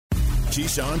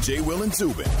Keyshawn, J. Will, and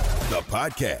Zubin, the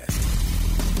podcast.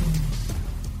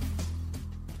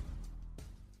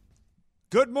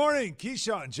 Good morning,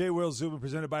 Keyshawn, J. Will, Zubin,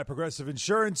 presented by Progressive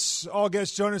Insurance. All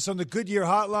guests join us on the Goodyear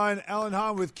Hotline. Alan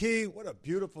Hahn with Key. What a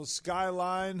beautiful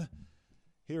skyline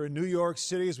here in New York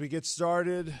City as we get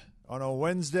started on a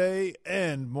Wednesday.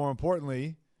 And more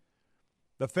importantly,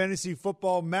 the Fantasy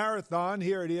Football Marathon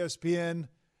here at ESPN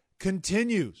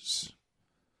continues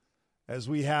as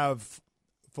we have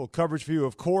full coverage for you.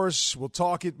 Of course, we'll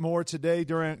talk it more today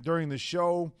during the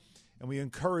show, and we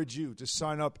encourage you to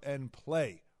sign up and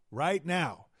play right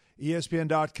now.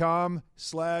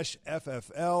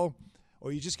 ESPN.com/FFL,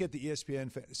 or you just get the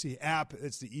ESPN Fantasy app.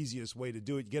 It's the easiest way to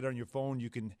do it. You get it on your phone. You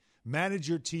can manage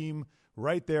your team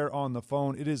right there on the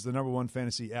phone. It is the number one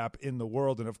fantasy app in the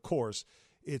world, and of course,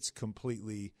 it's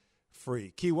completely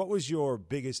free. Key, what was your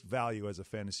biggest value as a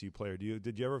fantasy player?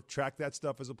 Did you ever track that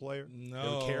stuff as a player? No, you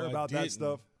ever care about that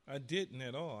stuff? I didn't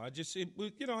at all. I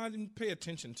didn't pay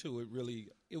attention to it really.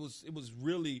 It wasn't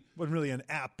really an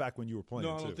app back when you were playing.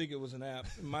 No, I don't think it was an app.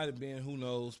 It might have been, who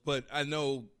knows? But I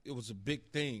know it was a big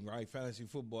thing, right? Fantasy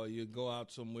football. You go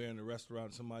out somewhere in a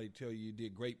restaurant, somebody tell you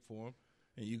did great for them,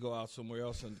 and you go out somewhere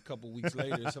else, and a couple weeks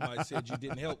later, somebody said you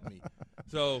didn't help me.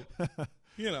 So,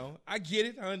 I get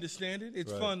it. I understand it.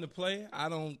 It's fun to play. I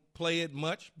don't play it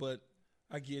much, but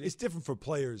I get it. It's different for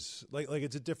players. Like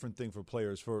it's a different thing for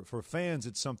players. For fans,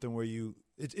 it's something where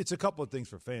it's a couple of things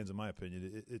for fans, in my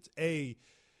opinion.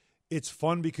 It's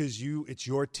fun because it's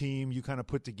your team. You kind of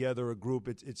put together a group.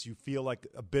 It's you feel like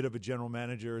a bit of a general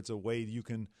manager. It's a way you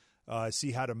can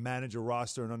see how to manage a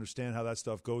roster and understand how that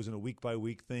stuff goes in a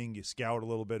week-by-week thing. You scout a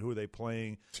little bit. Who are they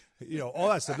playing? All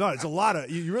that stuff. No, it's a lot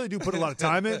of – you really do put a lot of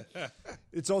time in.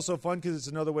 It's also fun because it's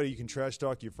another way you can trash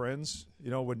talk your friends.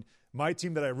 When my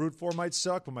team that I root for might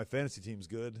suck, but my fantasy team's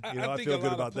good. I feel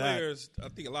good about that. I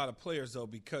think a lot of players, though,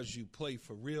 because you play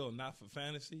for real, not for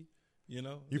fantasy,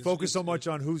 You focus so much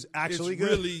on who's actually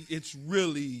good. It's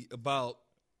really about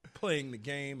playing the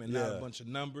game and not a bunch of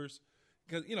numbers.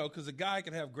 Because a guy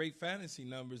can have great fantasy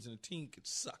numbers and a team could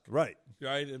suck. Right.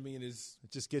 I mean, it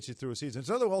just gets you through a season. It's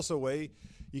another also way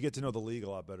you get to know the league a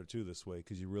lot better, too, this way,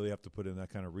 because you really have to put in that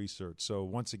kind of research. So,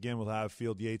 once again, we'll have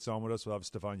Field Yates on with us. We'll have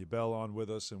Stephania Bell on with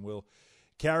us, and we'll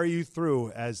carry you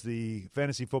through as the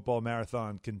Fantasy Football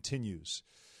Marathon continues.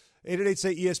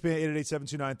 888-ESPN,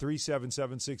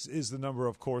 888-729-3776 is the number,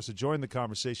 of course, to join the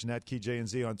conversation at Key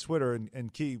J&Z on Twitter.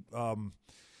 And Key,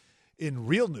 in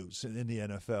real news in the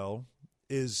NFL,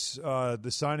 is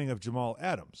the signing of Jamal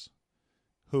Adams,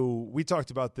 who we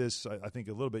talked about this, I think,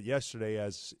 a little bit yesterday,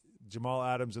 as Jamal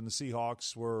Adams and the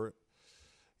Seahawks were,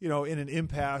 in an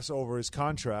impasse over his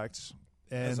contract.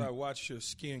 And as I watched your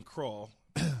skin crawl,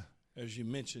 as you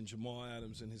mentioned Jamal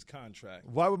Adams and his contract.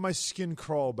 Why would my skin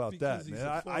crawl about because that, he's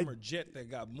man? a former Jet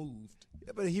that got moved.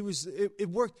 Yeah, but it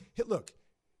worked. Look,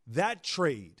 that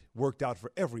trade worked out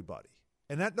for everybody,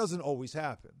 and that doesn't always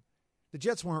happen. The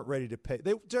Jets weren't ready to pay.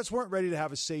 The Jets weren't ready to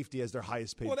have a safety as their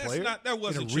highest paid player. That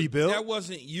wasn't rebuild. That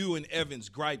wasn't you and Evan's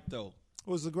gripe, though.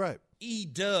 What was the gripe?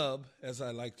 E-Dub, as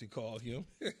I like to call him.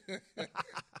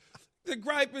 The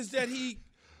gripe is that it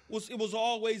was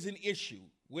always an issue.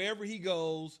 Wherever he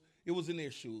goes, it was an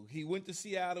issue. He went to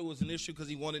Seattle, it was an issue because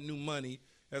he wanted new money.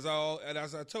 As I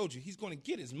told you, he's going to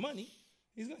get his money.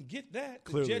 He's going to get that.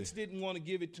 Clearly. The Jets didn't want to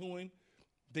give it to him.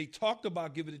 They talked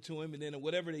about giving it to him, and then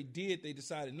whatever they did, they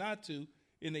decided not to,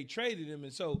 and they traded him.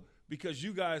 And so because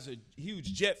you guys are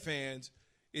huge Jet fans,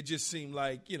 it just seemed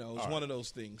like, it's one of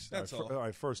those things. That's all. All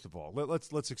right, first of all,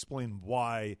 let's explain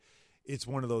why it's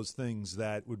one of those things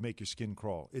that would make your skin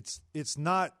crawl. It's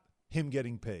not him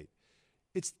getting paid.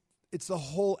 It's the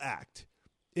whole act.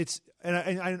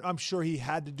 I'm sure he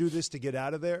had to do this to get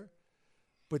out of there,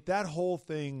 but that whole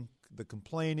thing, the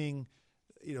complaining,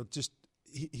 just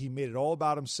he made it all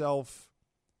about himself,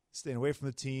 staying away from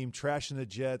the team, trashing the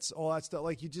Jets, all that stuff.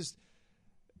 Like it's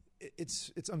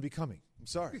unbecoming. I'm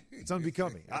sorry, it's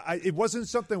unbecoming. It wasn't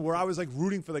something where I was like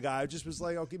rooting for the guy. I just was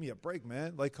like, oh, give me a break,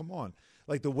 man. Like, come on.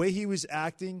 Like the way he was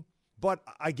acting, but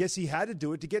I guess he had to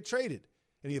do it to get traded.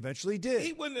 And he eventually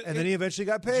did. Then he eventually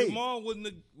got paid. Jamal wouldn't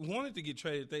have wanted to get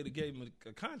traded if they'd have gave him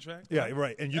a contract. Yeah,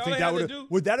 right. And you think that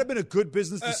would that have been a good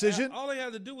business decision? All they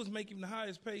had to do was make him the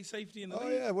highest paid safety in the league. Oh,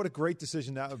 yeah, what a great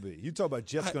decision that would be. You talk about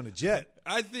Jets going to Jet.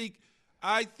 I think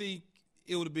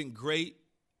it would have been great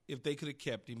if they could have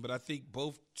kept him, but I think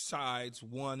both sides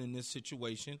won in this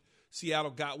situation.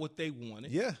 Seattle got what they wanted.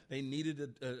 Yeah. They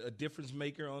needed a difference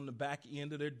maker on the back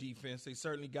end of their defense. They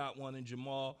certainly got one in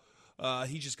Jamal.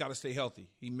 He just got to stay healthy.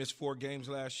 He missed 4 games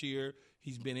last year.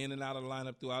 He's been in and out of the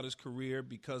lineup throughout his career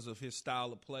because of his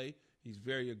style of play. He's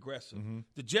very aggressive. Mm-hmm.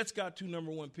 The Jets got 2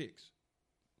 number 1 picks.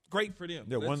 great for them.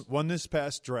 Yeah, won this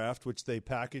past draft, which they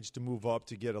packaged to move up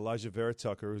to get Elijah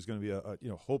Vera-Tucker, who's going to be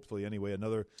hopefully anyway,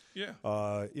 another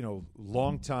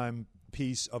long-time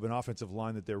piece of an offensive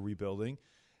line that they're rebuilding.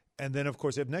 And then, of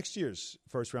course, they have next year's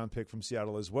first-round pick from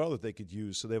Seattle as well that they could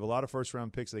use. So they have a lot of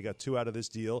first-round picks. They got 2 out of this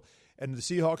deal. And the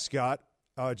Seahawks got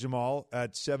Jamal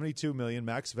at $72 million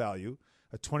max value,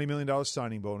 a $20 million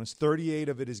signing bonus. 38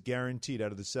 of it is guaranteed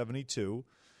out of the 72.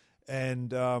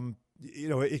 And,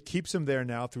 it keeps him there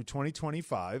now through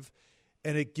 2025.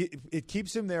 And it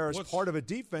keeps him there as part of a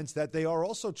defense that they are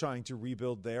also trying to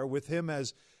rebuild there with him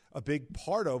as a big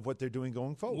part of what they're doing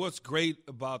going forward. What's great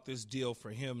about this deal for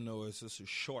him, though, is it's a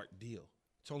short deal.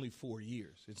 It's only 4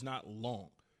 years. It's not long.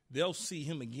 They'll see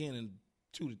him again in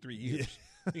 2 to 3 years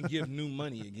and give new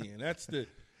money again. That's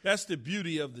the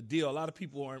beauty of the deal. A lot of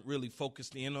people aren't really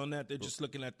focused in on that. They're just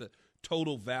looking at the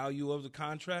total value of the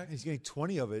contract. He's getting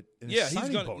 20 of it in a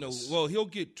signing bonus. Well, he'll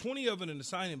get 20 of it in the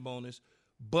signing bonus,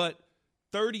 but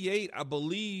 38, I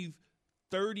believe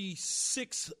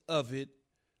 36 of it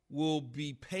will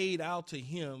be paid out to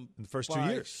him in the first 2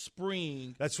 years.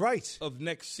 Spring. That's right. Of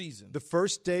next season. The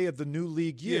first day of the new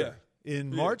league year.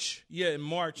 In March? Yeah, in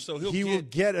March. So he will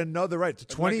get another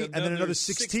 20 and then another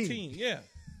 16. Yeah.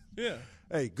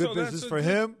 Hey, good business for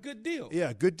him. Good deal.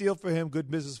 Yeah, good deal for him. Good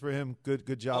business for him.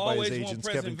 Good job by his agents,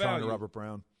 Kevin Conn and Robert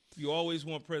Brown. You always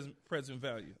want present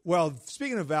value. Well,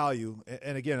 speaking of value,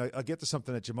 and again, I'll get to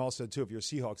something that Jamal said, too. If you're a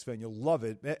Seahawks fan, you'll love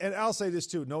it. And I'll say this,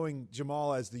 too. Knowing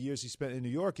Jamal as the years he spent in New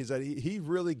York is that he's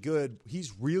really good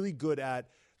at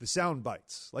the sound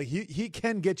bites. Like, he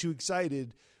can get you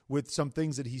excited with some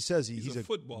things that he says. He's a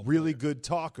really good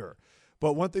talker.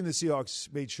 But one thing the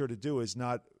Seahawks made sure to do is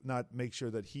not make sure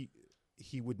that he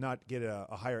would not get a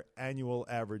higher annual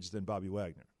average than Bobby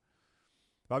Wagner.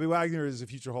 Bobby Wagner is a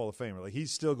future Hall of Famer. Like,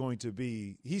 he's still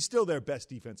their best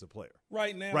defensive player.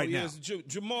 Right now.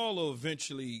 Jamal will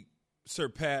eventually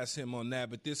surpass him on that,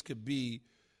 but this could be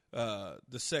the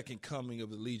second coming of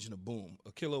the Legion of Boom.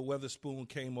 Akilo Weatherspoon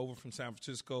came over from San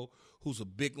Francisco, who's a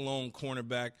big, long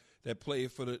cornerback that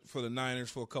played for the Niners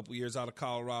for a couple years out of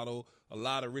Colorado. A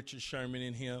lot of Richard Sherman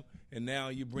in him, and now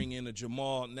you bring in a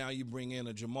Jamal. Now you bring in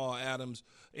a Jamal Adams,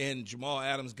 and Jamal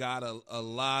Adams got a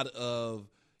lot of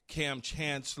Cam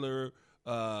Chancellor.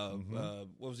 What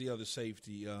was the other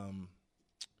safety? The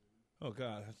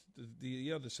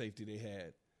other safety they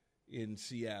had in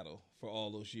Seattle for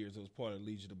all those years. It was part of the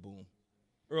Legion of Boom.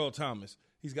 Earl Thomas.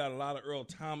 He's got a lot of Earl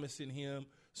Thomas in him.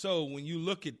 So when you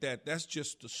look at that, that's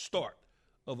just the start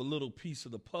of a little piece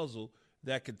of the puzzle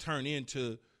that could turn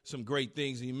into some great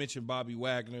things. And you mentioned Bobby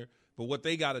Wagner. But what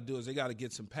they got to do is they got to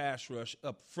get some pass rush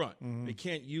up front. Mm-hmm. They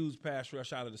can't use pass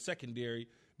rush out of the secondary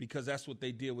because that's what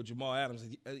they did with Jamal Adams.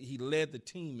 He led the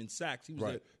team in sacks. He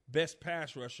was the best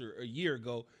pass rusher a year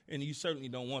ago, and you certainly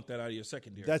don't want that out of your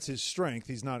secondary. That's his strength.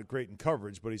 He's not great in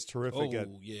coverage, but he's terrific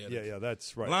Yeah,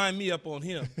 that's right. Line me up on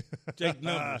him. Take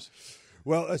numbers.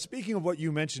 Well, speaking of what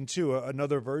you mentioned, too,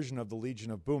 another version of the Legion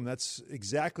of Boom, that's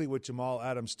exactly what Jamal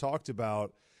Adams talked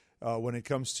about when it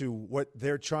comes to what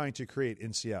they're trying to create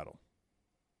in Seattle.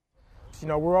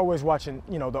 We're always watching,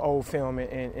 the old film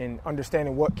and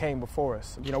understanding what came before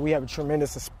us. We have a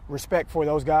tremendous respect for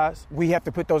those guys. We have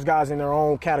to put those guys in their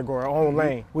own category, our own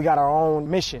lane. We got our own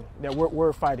mission that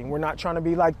we're fighting. We're not trying to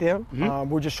be like them.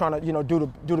 We're just trying to,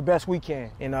 do the best we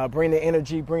can and bring the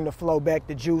energy, bring the flow back,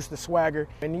 the juice, the swagger,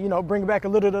 and, bring back a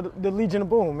little of the Legion of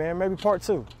Boom, man, maybe part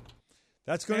 2.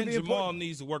 That's going to be Jamal important.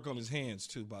 Needs to work on his hands,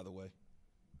 too, by the way.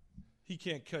 He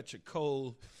can't catch a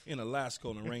cold in Alaska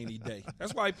on a rainy day.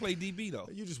 That's why he played DB, though.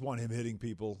 You just want him hitting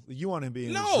people. You want him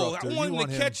being No, disruptor. I want him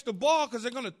to catch the ball because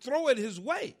they're going to throw it his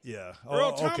way. Yeah.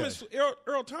 Earl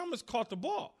Thomas caught the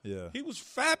ball. Yeah. He was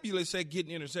fabulous at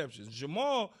getting interceptions.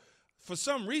 Jamal, for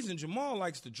some reason,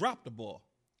 likes to drop the ball.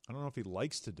 I don't know if he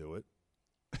likes to do it.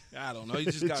 I don't know. He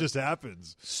just it just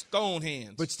happens. Stone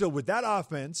hands. But still, with that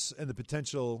offense and the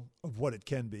potential of what it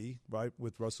can be, right,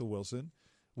 with Russell Wilson,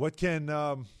 what can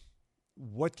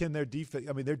their defense?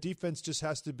 I mean, their defense just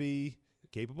has to be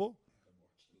capable.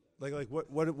 Like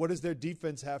what does their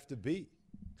defense have to be?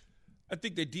 I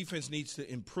think their defense needs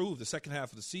to improve. The second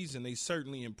half of the season, they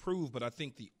certainly improved, but I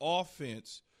think the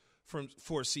offense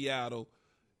for Seattle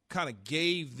kind of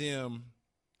gave them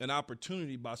an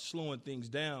opportunity by slowing things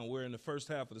down, where in the first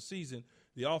half of the season,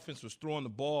 the offense was throwing the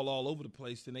ball all over the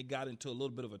place, and they got into a little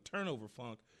bit of a turnover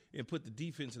funk and put the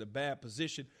defense in a bad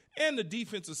position. And the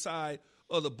defensive side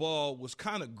of the ball was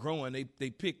kind of growing. They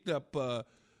picked up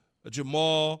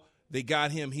Jamal. They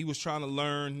got him. He was trying to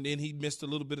learn. Then he missed a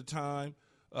little bit of time.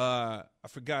 I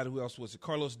forgot who else was it.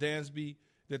 Carlos Dansby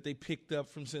that they picked up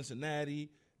from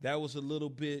Cincinnati. That was a little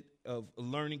bit of a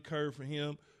learning curve for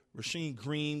him. Rasheem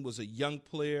Green was a young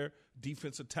player,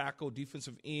 defensive tackle,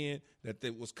 defensive end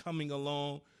that was coming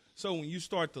along. So when you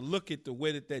start to look at the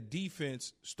way that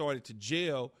defense started to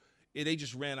gel, they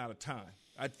just ran out of time.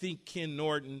 I think Ken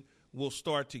Norton will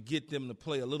start to get them to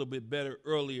play a little bit better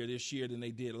earlier this year than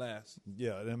they did last.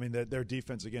 Yeah, I mean, their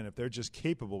defense, again, if they're just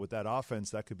capable with that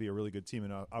offense, that could be a really good team.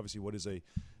 And obviously what is a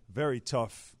very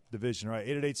tough division. All right,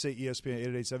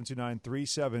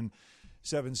 888-SAY-ESPN,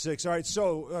 888-729-3776. All right,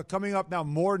 so coming up now,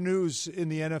 more news in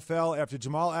the NFL after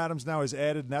Jamal Adams now is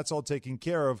added, and that's all taken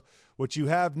care of. What you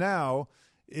have now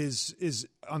is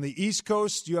on the East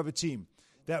Coast, you have a team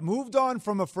that moved on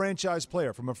from a franchise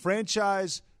player, from a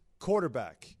franchise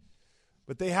quarterback.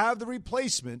 But they have the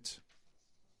replacement,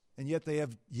 and yet they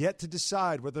have yet to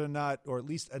decide whether or not, or at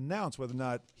least announce whether or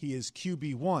not he is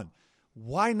QB1.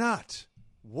 Why not?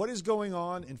 What is going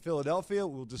on in Philadelphia?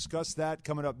 We'll discuss that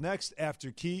coming up next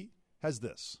after Key has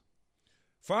this.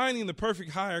 Finding the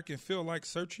perfect hire can feel like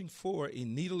searching for a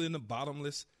needle in a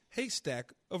bottomless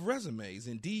haystack of resumes.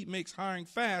 Indeed makes hiring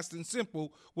fast and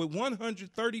simple with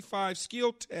 135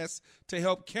 skill tests to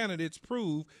help candidates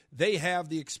prove they have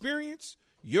the experience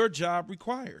your job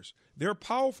requires. Their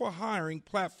powerful hiring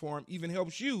platform even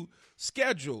helps you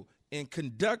schedule and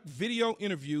conduct video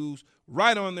interviews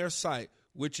right on their site,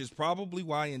 which is probably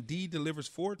why Indeed delivers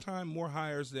 4 times more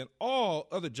hires than all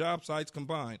other job sites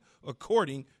combined,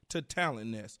 according to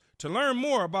Talent Nest. To learn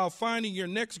more about finding your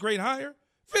next great hire,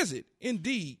 visit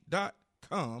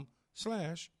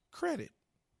Indeed.com/credit.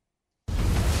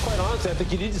 Quite honestly, I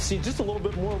think you need to see just a little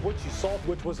bit more of what you saw,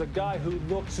 which was a guy who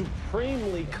looked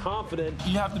supremely confident.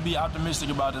 You have to be optimistic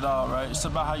about it all, right? It's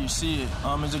about how you see it.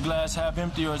 Is the glass half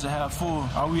empty or is it half full?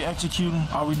 Are we executing?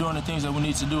 Are we doing the things that we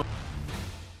need to do?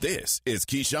 This is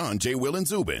Keyshawn, J. Will, and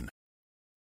Zubin.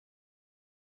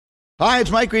 Hi,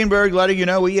 it's Mike Greenberg letting you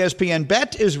know ESPN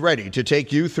Bet is ready to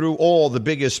take you through all the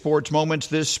biggest sports moments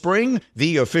this spring.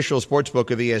 The official sportsbook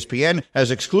of ESPN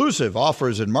has exclusive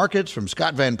offers and markets from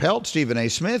Scott Van Pelt, Stephen A.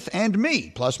 Smith, and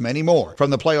me, plus many more. From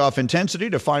the playoff intensity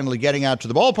to finally getting out to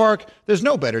the ballpark, there's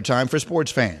no better time for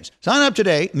sports fans. Sign up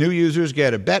today. New users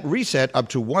get a bet reset up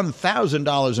to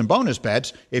 $1,000 in bonus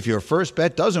bets if your first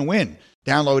bet doesn't win.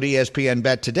 Download ESPN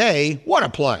Bet today. What a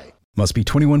play. Must be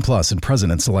 21 plus and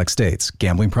present in select states.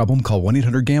 Gambling problem? Call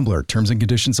 1-800-GAMBLER. Terms and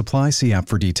conditions apply. See app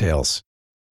for details.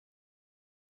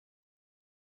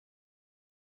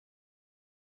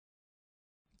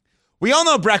 We all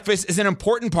know breakfast is an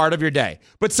important part of your day.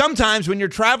 But sometimes when you're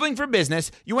traveling for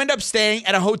business, you end up staying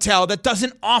at a hotel that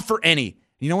doesn't offer any.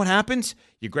 You know what happens?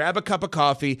 You grab a cup of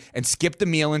coffee and skip the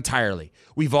meal entirely.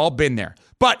 We've all been there.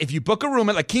 But if you book a room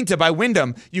at La Quinta by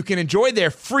Wyndham, you can enjoy their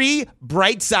free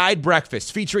Bright Side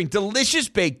breakfast featuring delicious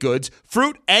baked goods,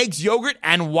 fruit, eggs, yogurt,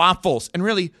 and waffles. And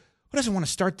really, who doesn't want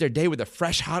to start their day with a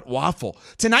fresh, hot waffle?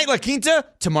 Tonight, La Quinta,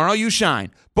 tomorrow you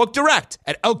shine. Book direct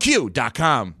at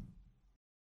lq.com.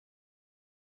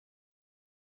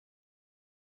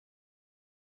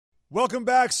 Welcome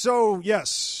back. So,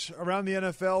 yes, around the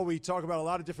NFL, we talk about a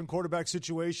lot of different quarterback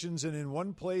situations, and in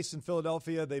one place in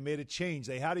Philadelphia, they made a change.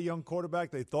 They had a young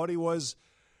quarterback. They thought he was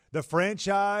the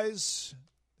franchise.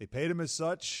 They paid him as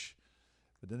such,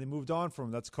 but then they moved on from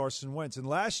him. That's Carson Wentz. And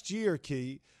last year,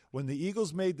 Key, when the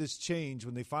Eagles made this change,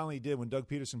 when they finally did, when Doug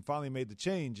Peterson finally made the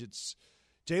change, it's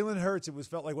Jalen Hurts. It was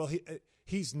felt like, well,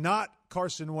 he's not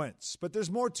Carson Wentz. But there's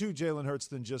more to Jalen Hurts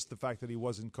than just the fact that he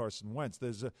wasn't Carson Wentz.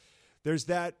 There's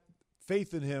that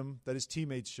faith in him that his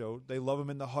teammates showed. They love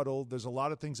him in the huddle. There's a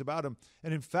lot of things about him.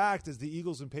 And in fact, as the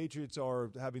Eagles and Patriots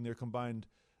are having their combined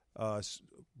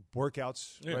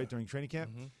workouts right during training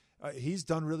camp, he's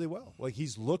done really well. Like,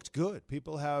 he's looked good.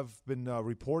 People have been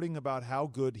reporting about how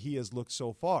good he has looked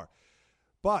so far.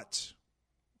 But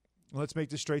let's make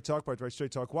this Straight Talk by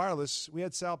Straight Talk Wireless. We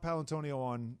had Sal Palantonio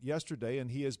on yesterday, and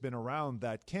he has been around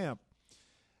that camp.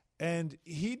 And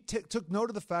he took note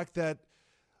of the fact that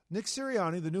Nick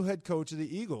Sirianni, the new head coach of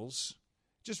the Eagles,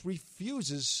 just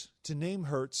refuses to name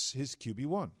Hurts his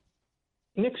QB1.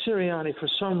 Nick Sirianni, for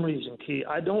some reason, Key,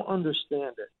 I don't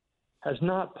understand it, has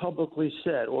not publicly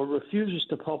said or refuses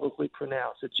to publicly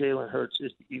pronounce that Jalen Hurts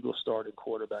is the Eagles starting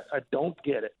quarterback. I don't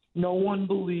get it. No one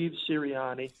believes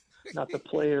Sirianni, not the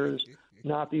players,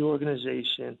 not the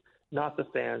organization, not the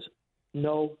fans,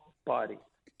 nobody.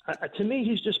 To me,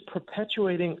 he's just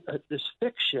perpetuating this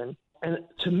fiction. And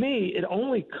to me, it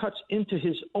only cuts into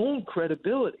his own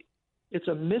credibility. It's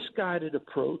a misguided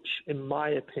approach, in my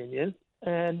opinion.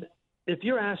 And if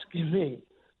you're asking me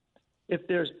if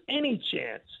there's any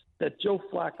chance that Joe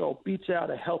Flacco beats out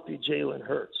a healthy Jalen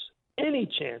Hurts, any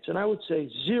chance, and I would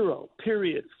say 0,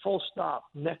 period, full stop,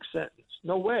 next sentence.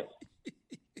 No way.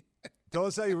 Tell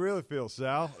us how you really feel,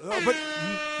 Sal.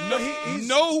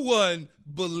 No one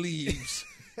believes.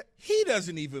 He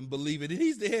doesn't even believe it, and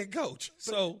he's the head coach.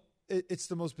 So it's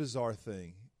the most bizarre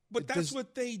thing. But that's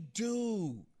what they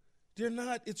do. They're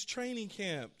not. It's training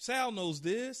camp. Sal knows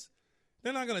this.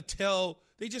 They're not going to tell.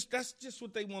 That's just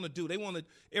what they want to do. They want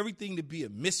everything to be a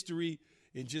mystery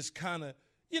and just kind of,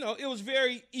 it was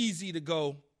very easy to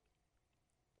go,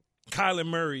 Kyler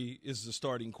Murray is the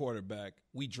starting quarterback.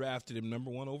 We drafted him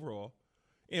number 1 overall,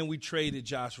 and we traded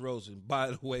Josh Rosen, by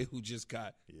the way, who just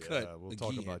got cut. We'll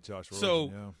again. talk about Josh Rosen.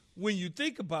 So when you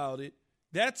think about it,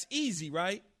 that's easy,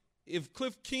 right? If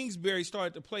Cliff Kingsbury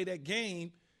started to play that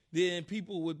game, then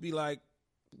people would be like,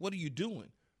 what are you doing?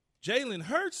 Jalen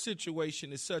Hurts'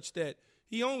 situation is such that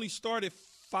he only started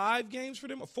 4 games for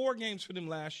them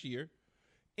last year,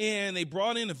 and they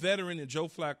brought in a veteran in Joe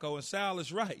Flacco, and Sal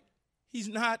is right. He's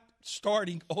not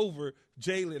starting over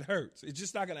Jalen Hurts. It's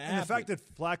just not going to happen. And the fact that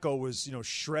Flacco was,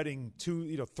 shredding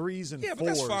 3s and 4s in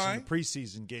the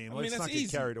preseason game, let's not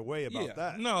get carried away about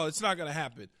that. No, it's not going to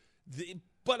happen.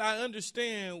 But I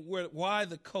understand why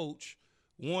the coach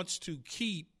wants to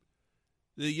keep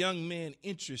the young man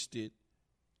interested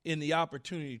in the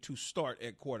opportunity to start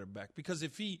at quarterback. Because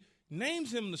if he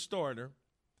names him the starter,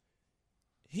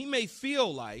 he may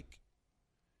feel like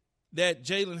that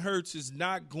Jalen Hurts is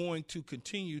not going to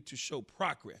continue to show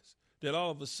progress, that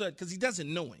all of a sudden, because he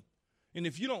doesn't know him. And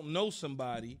if you don't know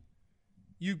somebody,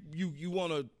 you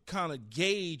want to kind of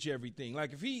gauge everything.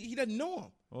 Like if he doesn't know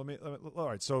him. Well, all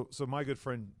right. So my good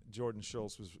friend Jordan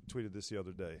Schultz tweeted this the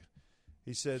other day.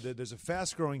 He said that there's a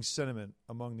fast-growing sentiment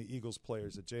among the Eagles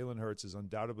players that Jalen Hurts is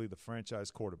undoubtedly the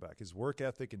franchise quarterback. His work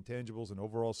ethic, intangibles, and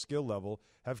overall skill level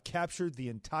have captured the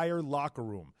entire locker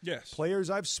room. Yes.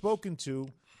 Players I've spoken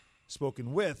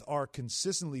with are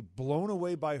consistently blown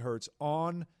away by Hurts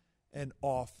on and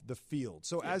off the field.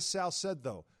 So as Sal said,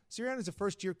 though, Sirianni's a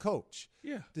first-year coach.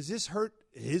 Yeah. Does this hurt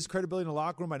his credibility in the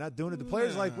locker room by not doing it? The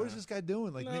players are like, what is this guy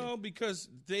doing? Like, no, because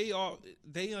they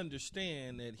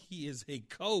understand that he is a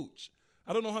coach.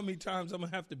 I don't know how many times I'm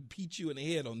going to have to beat you in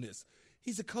the head on this.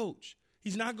 He's a coach.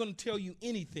 He's not going to tell you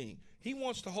anything. He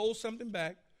wants to hold something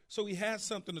back so he has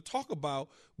something to talk about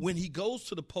when he goes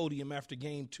to the podium after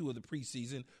game 2 of the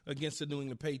preseason against the New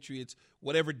England Patriots,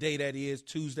 whatever day that is,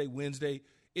 Tuesday, Wednesday,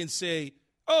 and say,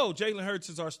 oh, Jalen Hurts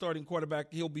is our starting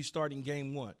quarterback. He'll be starting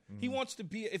game 1. Mm-hmm. He wants to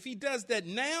be – if he does that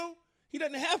now, he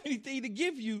doesn't have anything to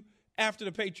give you after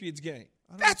the Patriots game.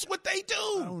 That's what they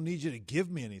do. I don't need you to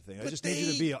give me anything. I just need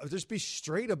you to be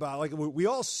straight about it. Like, we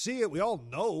all see it. We all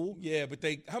know. Yeah, but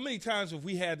how many times have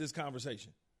we had this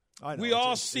conversation? I know. We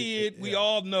all see it. We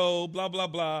all know, blah, blah,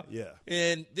 blah. Yeah.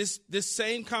 And this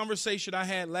same conversation I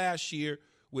had last year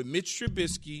with Mitch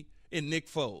Trubisky and Nick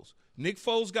Foles. Nick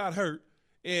Foles got hurt,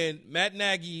 and Matt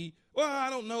Nagy, I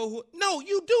don't know. No,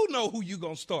 you do know who you're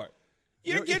going to start.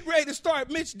 You're getting ready to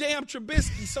start Mitch damn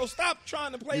Trubisky, so stop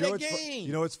trying to play that game.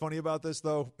 You know what's funny about this,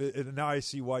 though? And now I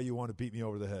see why you want to beat me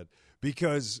over the head.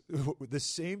 Because the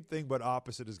same thing but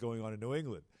opposite is going on in New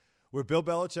England, where Bill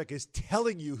Belichick is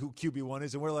telling you who QB1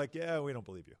 is, and we're like, yeah, we don't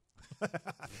believe you.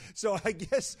 So I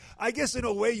guess in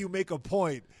a way you make a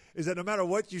point, is that no matter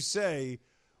what you say,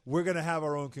 we're going to have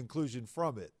our own conclusion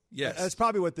from it. Yes. That's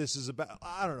probably what this is about.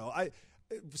 I don't know.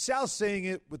 Sal's saying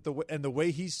it with the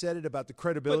way he said it about the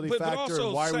credibility factor also,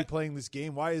 and why are we playing this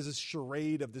game? Why is this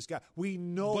charade of this guy? We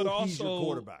know he's your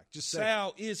quarterback. Just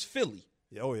Sal is Philly.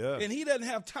 Oh, yeah. And he doesn't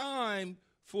have time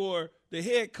for the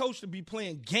head coach to be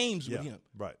playing games with him.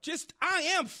 Right. I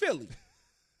am Philly.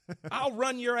 I'll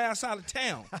run your ass out of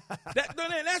town.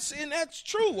 That's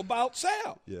true about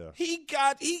Sal. Yeah. He's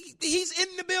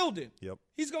in the building. Yep.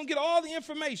 He's gonna get all the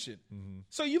information. Mm-hmm.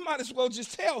 So you might as well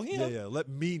just tell him. Yeah. Let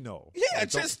me know. Yeah,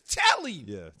 just tell him.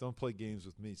 Yeah. Don't play games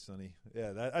with me, Sonny.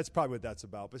 Yeah, that's probably what that's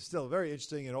about. But still, very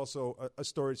interesting, and also a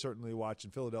story certainly to watch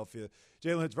in Philadelphia.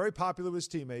 Jalen Hurts very popular with his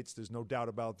teammates. There's no doubt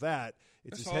about that.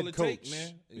 It's that's his head all it coach, takes,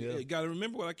 man. Yeah. You got to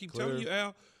remember what I keep telling you,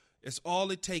 Al. It's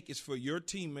all it takes is for your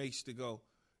teammates to go,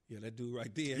 yeah, that dude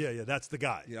right there. Yeah, that's the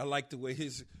guy. Yeah, I like the way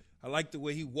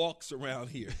he walks around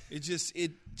here. It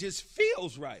just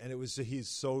feels right. And he's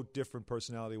so different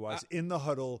personality-wise in the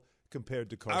huddle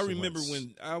compared to Carson I remember Wentz.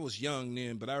 when I was young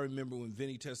then, but I remember when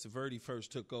Vinny Testaverde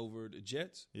first took over the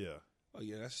Jets. Yeah. Oh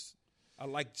yeah,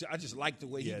 I just like the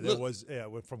way he looked. There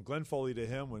was from Glenn Foley to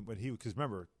him when he, because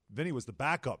remember, Vinny was the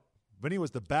backup.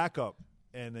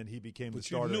 And then he became the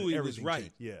starter. But you knew he was right.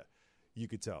 Changed. Yeah. You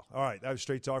could tell. All right, that was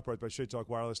Straight Talk, brought by Straight Talk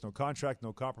Wireless. No contract,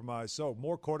 no compromise. So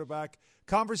more quarterback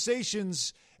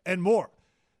conversations and more.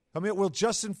 Will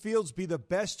Justin Fields be the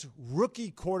best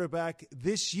rookie quarterback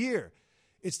this year?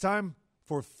 It's time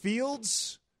for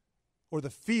Fields or the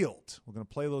field? We're going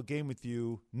to play a little game with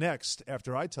you next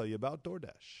after I tell you about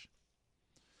DoorDash.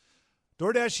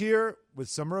 DoorDash here with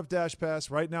Summer of Dash Pass.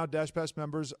 Right now, Dash Pass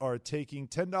members are taking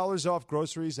 $10 off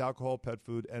groceries, alcohol, pet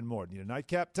food, and more. Need a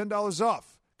nightcap? $10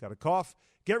 off. Got a cough?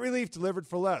 Get relief delivered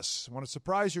for less. Want to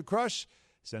surprise your crush?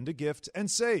 Send a gift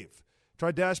and save.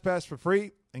 Try Dash Pass for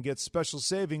free and get special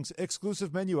savings,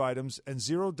 exclusive menu items, and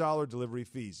 $0 delivery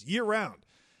fees year-round.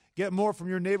 Get more from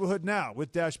your neighborhood now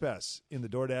with Dash Pass in the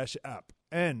DoorDash app.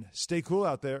 And stay cool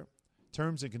out there.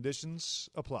 Terms and conditions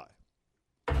apply.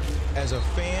 As a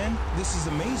fan, this is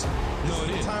amazing. This is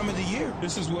the time of the year.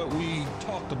 This is what we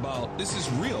talked about. This is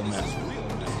real, man.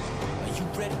 Are you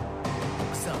ready?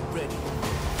 Because I'm ready.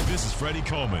 This is Freddie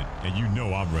Coleman, and you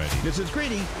know I'm ready. This is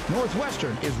Greedy.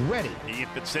 Northwestern is ready. Ian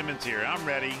Fitzsimmons here. I'm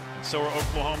ready. And so are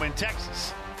Oklahoma and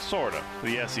Texas. Sort of.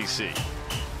 The SEC.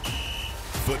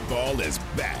 Football is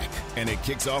back, and it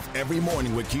kicks off every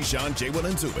morning with Keyshawn, J. Will,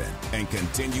 and Zubin, and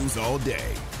continues all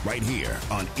day right here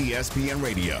on ESPN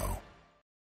Radio.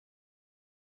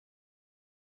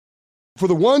 For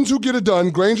the ones who get it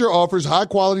done, Grainger offers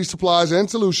high-quality supplies and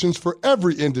solutions for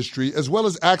every industry, as well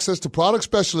as access to product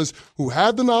specialists who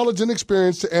have the knowledge and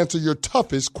experience to answer your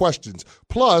toughest questions.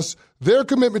 Plus, their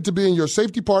commitment to being your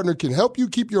safety partner can help you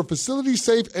keep your facility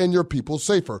safe and your people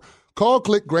safer. Call,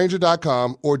 click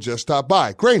Grainger.com, or just stop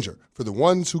by. Grainger, for the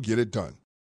ones who get it done.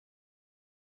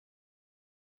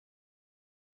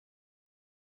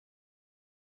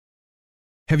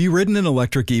 Have you ridden an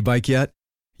electric e-bike yet?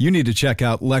 You need to check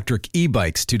out Electric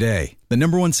E-Bikes today, the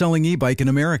 #1 selling e-bike in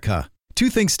America.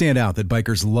 Two things stand out that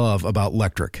bikers love about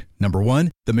Electric. Number one,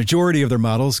 the majority of their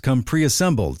models come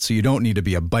pre-assembled, so you don't need to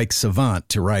be a bike savant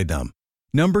to ride them.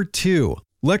 Number two,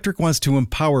 Electric wants to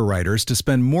empower riders to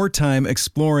spend more time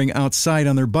exploring outside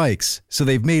on their bikes, so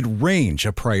they've made range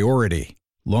a priority.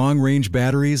 Long-range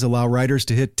batteries allow riders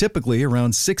to hit typically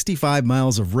around 65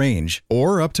 miles of range,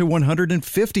 or up to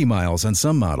 150 miles on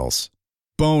some models.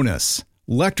 Bonus!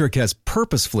 Electric has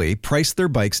purposefully priced their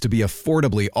bikes to be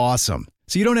affordably awesome,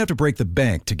 so you don't have to break the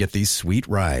bank to get these sweet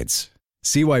rides.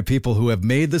 See why people who have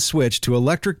made the switch to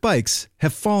electric bikes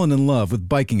have fallen in love with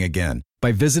biking again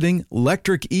by visiting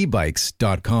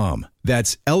electricebikes.com.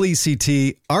 That's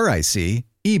LECTRIC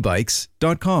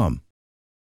ebikes.com.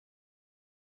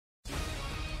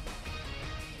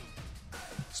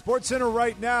 SportsCenter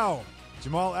right now.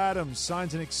 Jamal Adams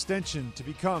signs an extension to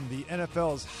become the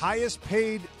NFL's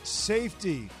highest-paid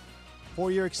safety.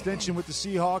 4-year extension with the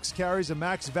Seahawks carries a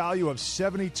max value of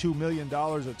 $72 million, a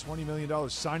 $20 million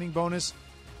signing bonus,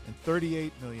 and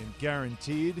 $38 million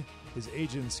guaranteed. His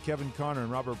agents, Kevin Connor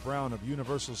and Robert Brown of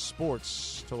Universal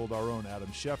Sports, told our own Adam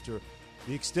Schefter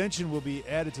the extension will be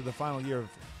added to the final year of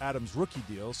Adams' rookie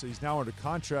deal, so he's now under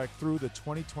contract through the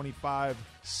 2025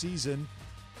 season.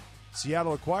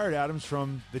 Seattle acquired Adams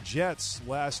from the Jets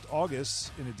last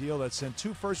August in a deal that sent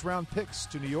 2 first-round picks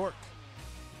to New York.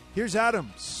 Here's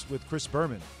Adams with Chris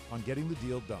Berman on getting the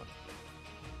deal done.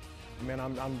 Man,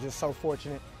 I'm just so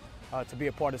fortunate to be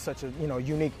a part of such a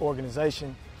unique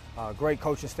organization. Great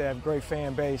coaching staff, great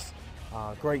fan base,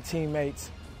 great teammates.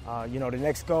 The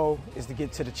next goal is to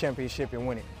get to the championship and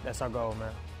win it. That's our goal,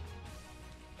 man.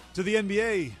 To the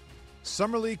NBA,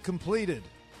 Summer League completed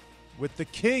with the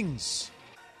Kings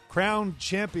crowned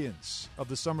champions of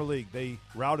the Summer League. They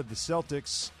routed the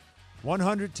Celtics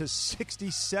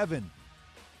 100-67.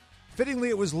 Fittingly,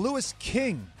 it was Louis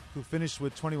King who finished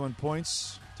with 21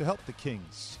 points to help the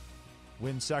Kings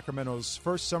win Sacramento's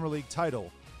first Summer League title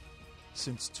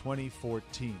since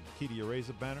 2014. Key, do you raise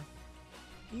a banner?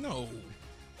 No.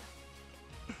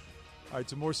 All right,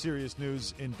 some more serious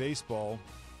news in baseball,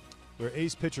 where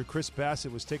ace pitcher Chris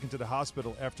Bassett was taken to the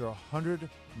hospital after a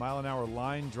 100-mile-an-hour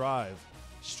line drive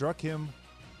struck him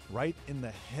right in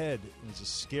the head. It was a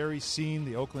scary scene.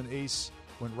 The Oakland ace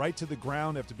went right to the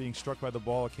ground after being struck by the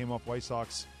ball. It came off White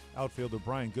Sox outfielder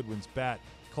Brian Goodwin's bat.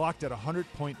 Clocked at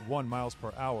 100.1 miles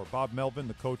per hour. Bob Melvin,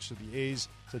 the coach of the A's,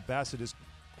 said Bassett is,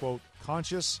 quote,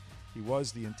 conscious. He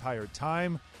was the entire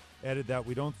time. Added that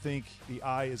we don't think the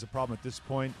eye is a problem at this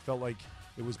point. Felt like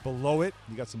it was below it.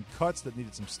 He got some cuts that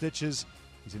needed some stitches.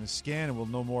 He's in a scan, and we'll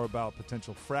know more about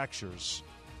potential fractures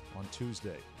on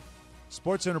Tuesday.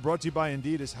 SportsCenter brought to you by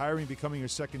Indeed. Is hiring becoming your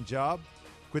second job?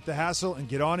 Quit the hassle and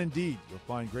get on Indeed. You'll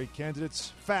find great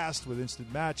candidates fast with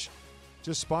Instant Match.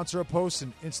 Just sponsor a post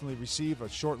and instantly receive a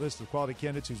short list of quality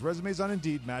candidates whose resumes on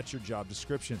Indeed match your job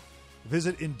description.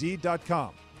 Visit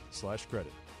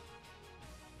Indeed.com/credit.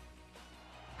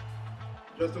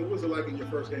 Justin, what was it like in your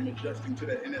first game adjusting to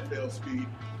that NFL speed?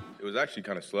 It was actually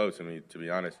kind of slow to me, to be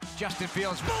honest. Justin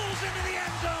Fields rolls into the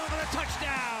end zone for a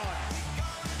touchdown.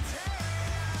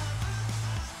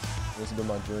 This has been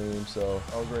my dream, so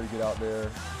I was ready to get out there.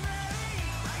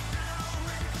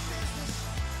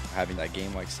 Having that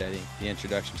game-like setting, the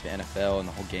introduction to the NFL and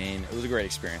the whole game, it was a great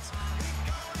experience.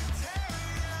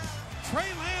 Trey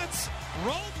Lance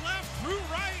rolled left through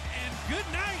right, and good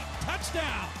night,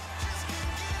 touchdown.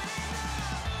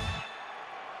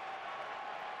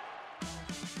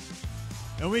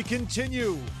 And we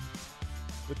continue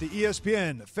with the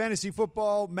ESPN Fantasy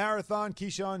Football Marathon.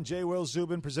 Keyshawn, J. Will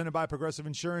Zubin, presented by Progressive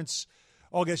Insurance.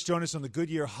 All guests join us on the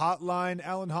Goodyear Hotline.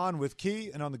 Alan Hahn with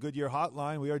Key, and on the Goodyear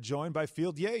Hotline, we are joined by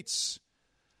Field Yates.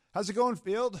 How's it going,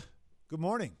 Field? Good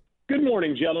morning. Good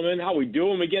morning, gentlemen. How we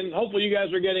doing? Hopefully you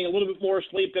guys are getting a little bit more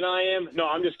sleep than I am. No,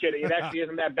 I'm just kidding. It actually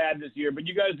isn't that bad this year. But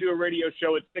you guys do a radio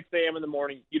show at 6 a.m. in the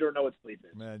morning. You don't know what sleep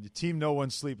is. Man, your team no one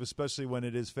sleep, especially when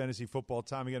it is fantasy football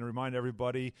time. Again, remind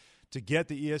everybody to get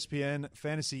the ESPN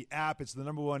Fantasy app. It's the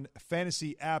 #1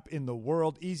 fantasy app in the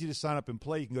world. Easy to sign up and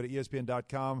play. You can go to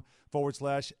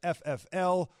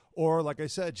ESPN.com/FFL. Or, like I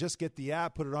said, just get the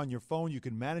app, put it on your phone. You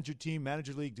can manage your team, manage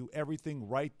your league, do everything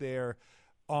right there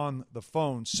on the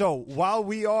phone. So while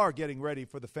we are getting ready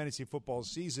for the fantasy football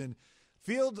season,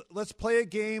 Field, let's play a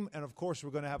game. And, of course,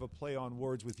 we're going to have a play on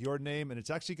words with your name. And it's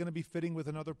actually going to be fitting with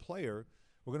another player.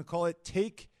 We're going to call it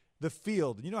Take the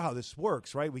Field. And you know how this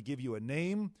works, right? We give you a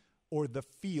name or the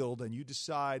field, and you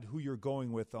decide who you're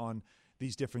going with on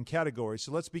these different categories.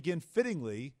 So let's begin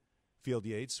fittingly, Field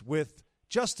Yates, with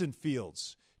Justin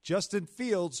Fields. Justin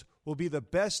Fields will be the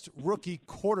best rookie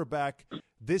quarterback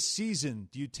this season.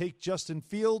 Do you take Justin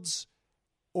Fields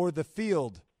or the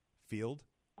field? Field?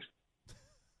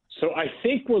 So I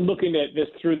think we're looking at this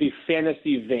through the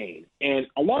fantasy vein. And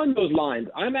along those lines,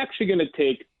 I'm actually going to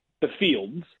take the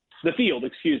field,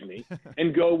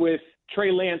 and go with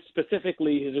Trey Lance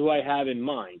specifically is who I have in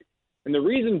mind. And the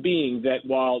reason being that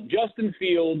while Justin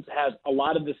Fields has a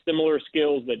lot of the similar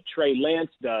skills that Trey Lance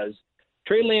does,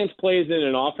 Trey Lance plays in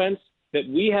an offense that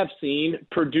we have seen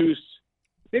produce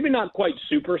maybe not quite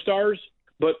superstars,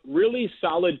 but really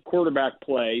solid quarterback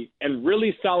play and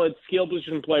really solid skill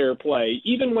position player play,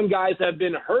 even when guys have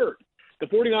been hurt. The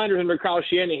 49ers under Kyle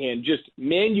Shanahan just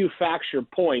manufacture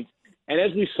points. And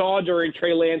as we saw during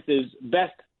Trey Lance's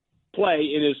best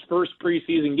play in his first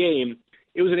preseason game,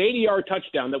 it was an 80-yard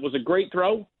touchdown that was a great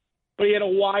throw, but he had a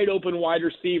wide-open wide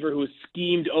receiver who was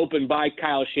schemed open by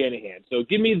Kyle Shanahan. So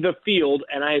give me the field,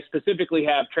 and I specifically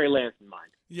have Trey Lance in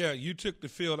mind. Yeah, you took the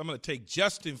field. I'm going to take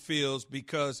Justin Fields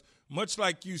because much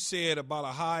like you said about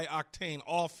a high-octane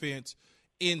offense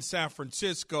in San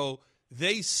Francisco,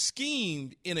 they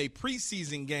schemed in a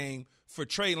preseason game for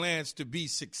Trey Lance to be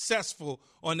successful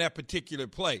on that particular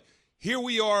play. Here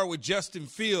we are with Justin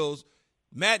Fields.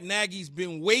 Matt Nagy's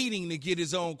been waiting to get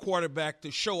his own quarterback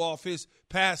to show off his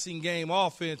passing game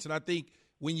offense. And I think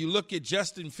when you look at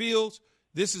Justin Fields,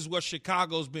 this is what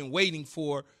Chicago's been waiting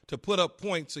for, to put up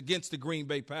points against the Green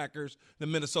Bay Packers, the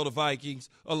Minnesota Vikings,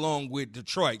 along with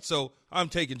Detroit. So I'm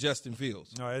taking Justin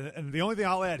Fields. All right, and the only thing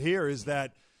I'll add here is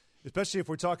that, especially if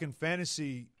we're talking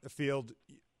fantasy field,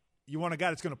 you want a guy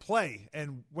that's going to play.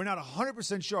 And we're not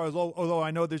 100% sure, although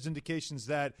I know there's indications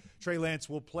that Trey Lance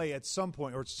will play at some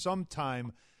point or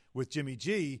sometime with Jimmy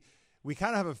G. We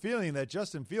kind of have a feeling that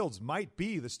Justin Fields might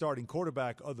be the starting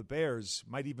quarterback of the Bears,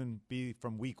 might even be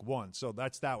from week 1. So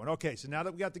that's that one. Okay, so now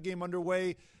that we got the game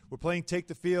underway, we're playing Take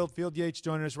the Field. Field Yates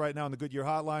joining us right now on the Goodyear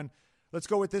Hotline. Let's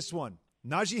go with this one.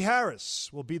 Najee Harris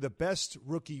will be the best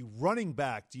rookie running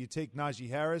back. Do you take Najee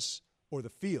Harris or the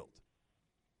field?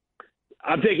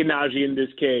 I'm taking Najee in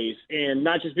this case, and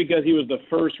not just because he was the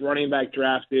first running back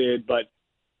drafted, but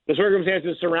the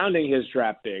circumstances surrounding his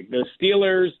draft pick. The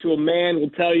Steelers, to a man,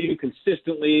 will tell you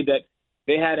consistently that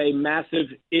they had a massive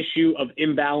issue of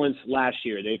imbalance last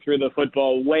year. They threw the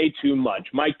football way too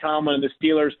much. Mike Tomlin and the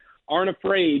Steelers aren't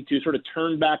afraid to sort of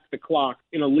turn back the clock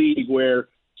in a league where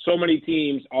so many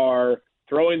teams are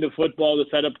throwing the football to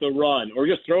set up the run, or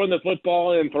just throwing the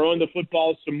football and throwing the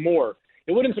football some more.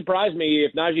 It wouldn't surprise me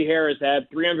if Najee Harris had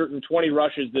 320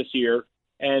 rushes this year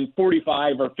and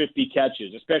 45 or 50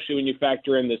 catches, especially when you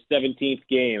factor in the 17th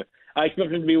game. I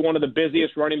expect him to be one of the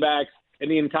busiest running backs in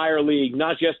the entire league,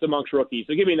 not just amongst rookies.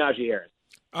 So give me Najee Harris.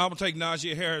 I'm going to take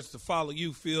Najee Harris to follow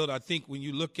you, Field. I think when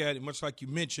you look at it, much like you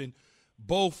mentioned,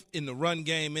 both in the run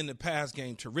game and the pass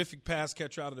game, terrific pass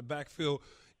catcher out of the backfield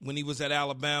when he was at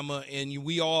Alabama. And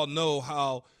we all know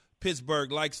how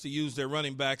Pittsburgh likes to use their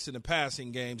running backs in the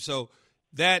passing game. So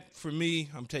that, for me,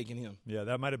 I'm taking him. Yeah,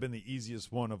 that might have been the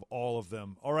easiest one of all of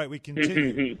them. All right, we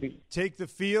continue. Take the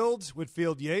field with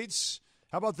Field Yates.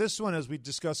 How about this one as we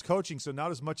discuss coaching? So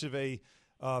not as much of a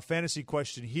fantasy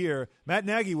question here. Matt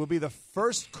Nagy will be the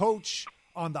first coach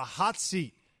on the hot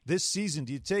seat this season.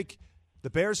 Do you take The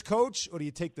Bears coach, or do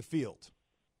you take the field?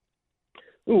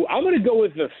 Ooh, I'm going to go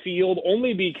with the field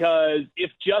only because if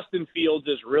Justin Fields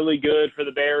is really good for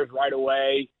the Bears right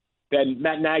away, then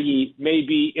Matt Nagy may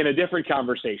be in a different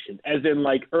conversation, as in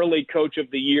like early coach of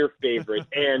the year favorite.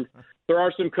 And there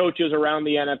are some coaches around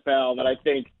the NFL that I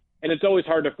think, and it's always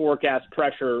hard to forecast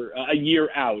pressure a year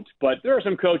out, but there are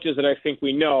some coaches that I think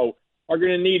we know are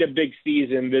going to need a big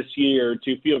season this year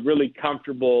to feel really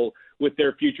comfortable with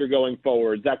their future going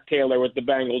forward. Zach Taylor with the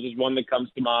Bengals is one that comes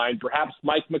to mind. Perhaps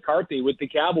Mike McCarthy with the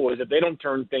Cowboys if they don't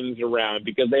turn things around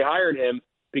because they hired him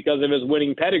because of his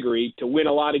winning pedigree to win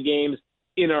a lot of games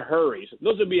in a hurry. So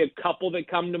those would be a couple that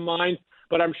come to mind,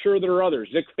 but I'm sure there are others.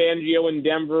 Vic Fangio in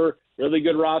Denver, really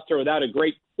good roster without a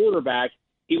great quarterback.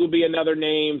 He would be another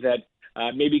name that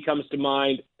maybe comes to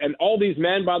mind. And all these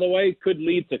men, by the way, could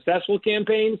lead successful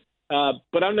campaigns.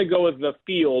 But I'm going to go with the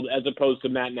field as opposed to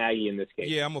Matt Nagy in this case.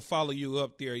 Yeah, I'm going to follow you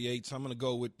up there, Yates. I'm going to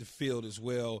go with the field as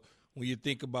well. When you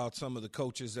think about some of the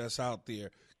coaches that's out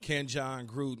there, can John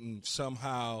Gruden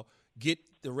somehow get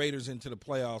the Raiders into the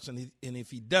playoffs? And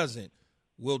if he doesn't,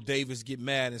 will Davis get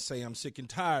mad and say, I'm sick and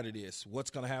tired of this? What's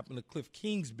going to happen to Cliff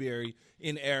Kingsbury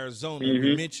in Arizona? Mm-hmm.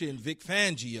 You mentioned Vic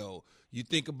Fangio. You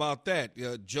think about that.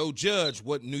 Joe Judge,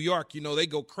 New York, they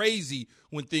go crazy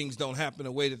when things don't happen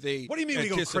the way that they What do you mean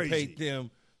anticipate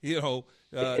them,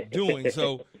 doing.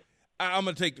 So I'm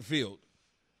going to take the field.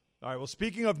 All right, well,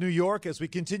 speaking of New York, as we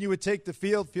continue to take the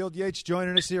field, Field Yates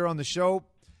joining us here on the show.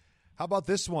 How about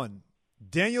this one?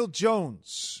 Daniel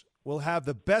Jones will have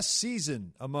the best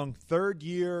season among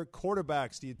third-year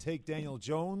quarterbacks. Do you take Daniel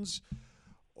Jones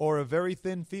or a very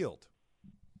thin field?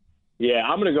 Yeah,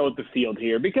 I'm going to go with the field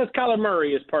here because Kyler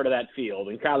Murray is part of that field.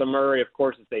 And Kyler Murray, of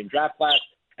course, the same draft class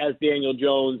as Daniel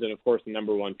Jones and, of course, the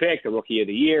number one pick, the Rookie of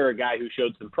the Year, a guy who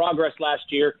showed some progress last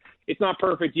year. It's not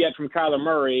perfect yet from Kyler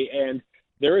Murray, and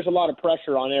there is a lot of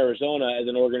pressure on Arizona as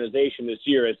an organization this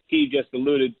year, as Key just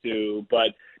alluded to. But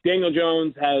Daniel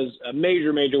Jones has a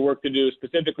major work to do,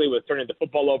 specifically with turning the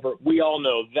football over. We all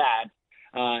know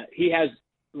that. He has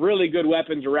really good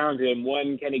weapons around him.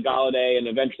 One, Kenny Golladay, and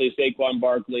eventually Saquon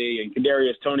Barkley and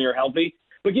Kadarius Toney are healthy.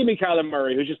 But give me Kyler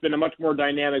Murray, who's just been a much more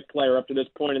dynamic player up to this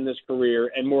point in this career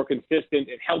and more consistent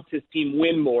and helped his team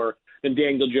win more than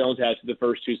Daniel Jones has for the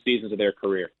first two seasons of their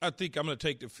career. I think I'm going to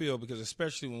take the field because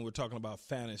especially when we're talking about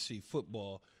fantasy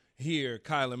football, here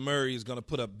Kyler Murray is going to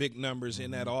put up big numbers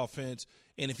in that offense,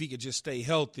 and if he could just stay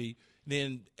healthy,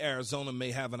 then Arizona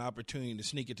may have an opportunity to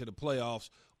sneak into the playoffs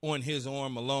on his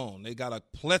arm alone. They got a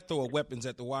plethora of weapons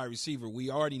at the wide receiver. We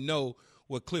already know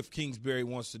what Cliff Kingsbury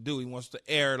wants to do. He wants to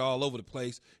air it all over the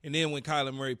place. And then when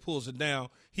Kyler Murray pulls it down,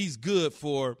 he's good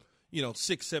for,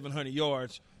 600-700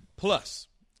 yards plus.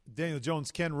 Daniel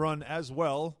Jones can run as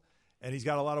well, and he's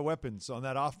got a lot of weapons on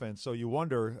that offense. So you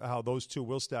wonder how those two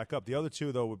will stack up. The other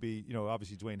two, though, would be,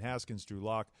 obviously Dwayne Haskins, Drew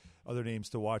Lock, other names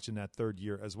to watch in that third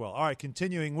year as well. All right,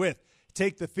 continuing with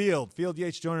Take the Field. Field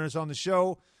Yates joining us on the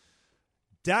show.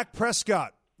 Dak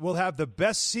Prescott will have the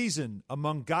best season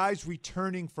among guys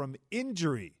returning from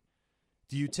injury.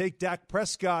 Do you take Dak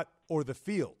Prescott or the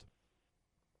field?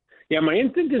 Yeah, my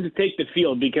instinct is to take the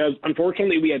field because,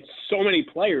 unfortunately, we had so many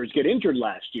players get injured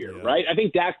last year, right? I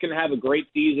think Dak's going to have a great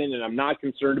season, and I'm not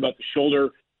concerned about the shoulder,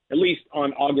 at least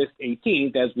on August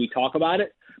 18th as we talk about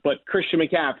it. But Christian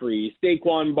McCaffrey,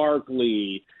 Saquon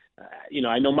Barkley,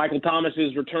 I know Michael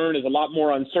Thomas's return is a lot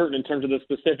more uncertain in terms of the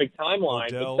specific timeline.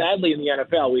 Odell. But sadly, in the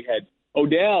NFL, we had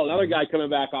Odell, another guy coming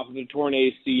back off of a torn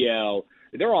ACL.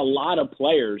 There are a lot of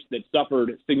players that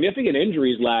suffered significant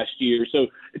injuries last year, so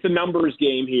it's a numbers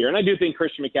game here. And I do think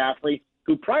Christian McCaffrey,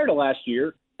 who prior to last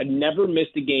year had never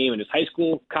missed a game in his high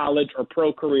school, college, or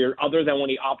pro career other than when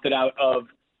he opted out of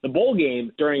the bowl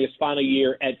game during his final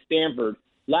year at Stanford.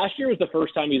 Last year was the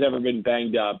first time he's ever been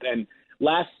banged up. And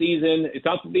last season, it's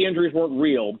not that the injuries weren't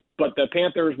real, but the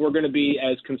Panthers were going to be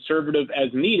as conservative as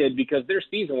needed because their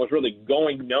season was really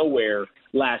going nowhere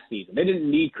last season. They didn't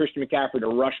need Christian McCaffrey to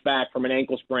rush back from an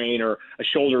ankle sprain or a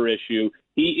shoulder issue.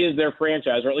 He is their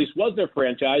franchise, or at least was their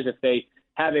franchise. If they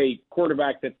have a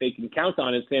quarterback that they can count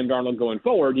on as Sam Darnold going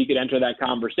forward, he could enter that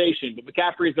conversation. But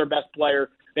McCaffrey is their best player.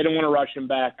 They don't want to rush him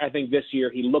back. I think this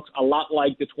year he looks a lot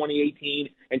like the 2018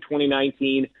 and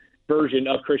 2019 version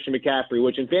of Christian McCaffrey,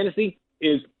 which in fantasy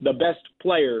is the best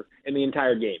player in the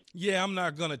entire game. Yeah, I'm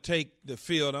not going to take the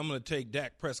field. I'm going to take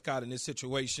Dak Prescott in this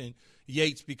situation,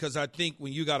 Yates, because I think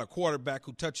when you got a quarterback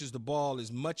who touches the ball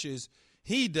as much as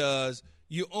he does,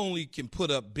 you only can put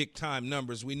up big-time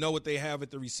numbers. We know what they have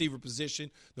at the receiver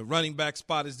position. The running back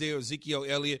spot is there, Ezekiel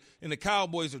Elliott. And the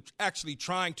Cowboys are actually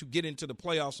trying to get into the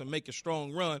playoffs and make a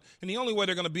strong run. And the only way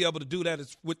they're going to be able to do that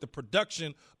is with the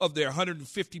production of their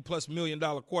 $150+ million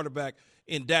quarterback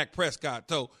in Dak Prescott.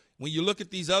 So when you look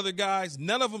at these other guys,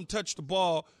 none of them touch the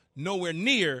ball nowhere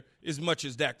near as much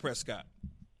as Dak Prescott.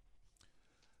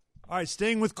 All right,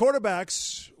 staying with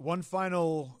quarterbacks, one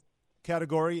final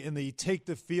category in the Take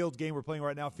the Field game we're playing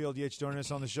right now. Field Yates joining us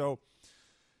on the show.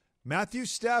 Matthew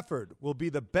Stafford will be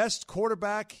the best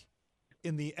quarterback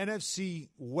in the NFC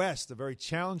West, a very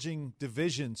challenging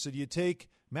division. So do you take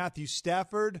Matthew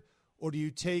Stafford or do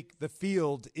you take the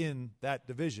field in that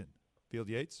division? Field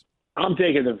Yates? I'm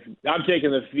taking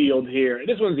the field here.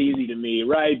 This one's easy to me,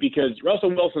 right? Because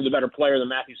Russell Wilson's a better player than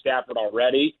Matthew Stafford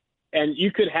already, and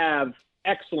you could have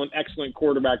excellent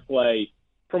quarterback play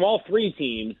from all three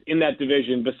teams in that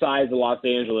division besides the Los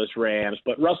Angeles Rams.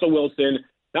 But Russell Wilson,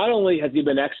 not only has he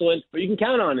been excellent, but you can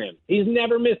count on him. He's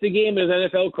never missed a game in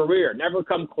his NFL career, never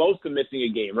come close to missing a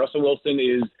game. Russell Wilson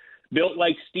is built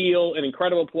like steel, an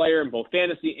incredible player in both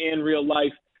fantasy and real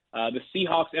life. The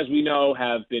Seahawks, as we know,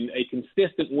 have been a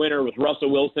consistent winner with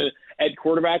Russell Wilson at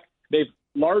quarterback. They've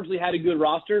largely had a good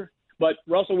roster, but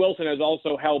Russell Wilson has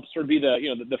also helped sort of be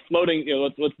the floating,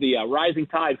 what's the rising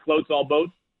tide floats all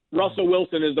boats. Russell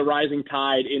Wilson is the rising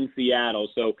tide in Seattle.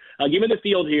 So give me the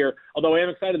field here, although I am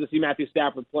excited to see Matthew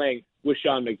Stafford playing with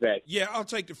Sean McVay. Yeah, I'll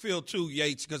take the field too,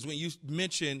 Yates, because when you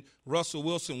mention Russell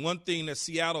Wilson, one thing that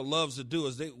Seattle loves to do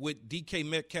is with DK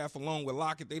Metcalf along with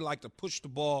Lockett, they like to push the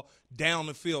ball down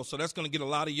the field. So that's going to get a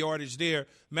lot of yardage there.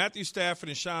 Matthew Stafford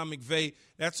and Sean McVay,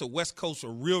 that's a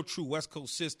real true West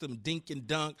Coast system, dink and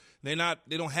dunk. They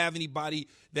don't have anybody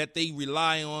that they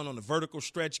rely on the vertical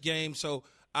stretch game. So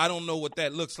I don't know what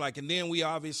that looks like. And then we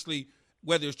obviously,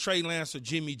 whether it's Trey Lance or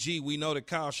Jimmy G, we know that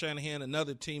Kyle Shanahan,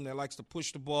 another team that likes to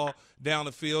push the ball down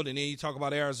the field. And then you talk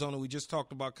about Arizona. We just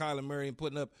talked about Kyler Murray and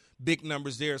putting up big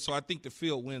numbers there. So I think the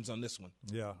field wins on this one.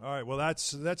 Yeah. All right. Well,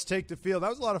 that's Take the Field. That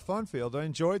was a lot of fun, Field. I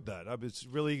enjoyed that. It's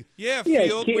really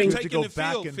Field. We're taking the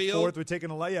back field, and Field. forth. We're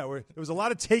taking a there was a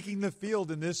lot of taking the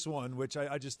field in this one, which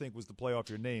I just think was the play off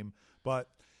your name. But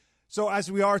so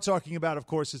as we are talking about, of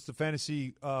course, it's the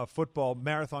fantasy football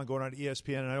marathon going on at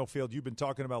ESPN. And I know, Field, you've been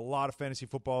talking about a lot of fantasy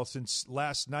football since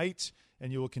last night,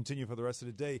 and you will continue for the rest of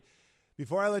the day.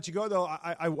 Before I let you go, though,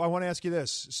 I want to ask you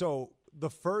this. So the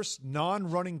first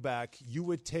non-running back you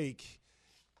would take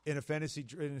in a fantasy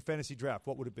draft,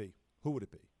 what would it be? Who would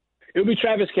it be? It would be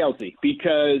Travis Kelce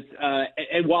because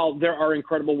and while there are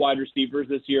incredible wide receivers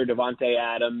this year, Devontae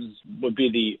Adams would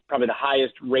be probably the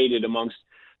highest rated amongst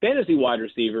fantasy wide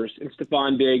receivers, and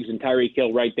Stephon Diggs and Tyreek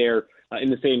Hill right there in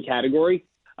the same category.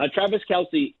 Travis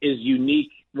Kelce is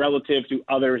unique relative to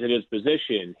others at his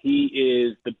position. He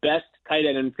is the best tight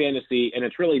end in fantasy, and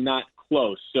it's really not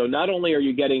close. So not only are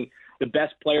you getting the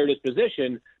best player at his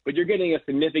position, but you're getting a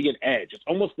significant edge. It's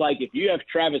almost like if you have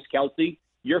Travis Kelce,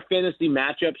 your fantasy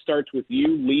matchup starts with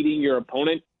you leading your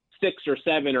opponent 6 or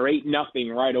 7 or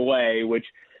 8-0 right away, which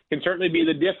can certainly be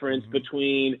the difference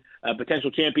between a potential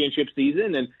championship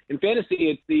season. And in fantasy,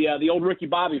 it's the old Ricky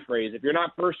Bobby phrase, if you're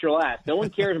not first, you're last. No one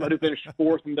cares about who finished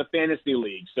fourth in the fantasy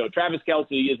league. So Travis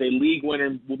Kelce is a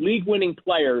league-winning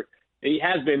player. He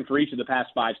has been for each of the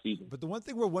past 5 seasons. But the one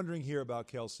thing we're wondering here about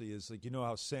Kelce is,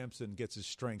 how Samson gets his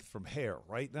strength from hair,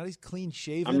 right? Now he's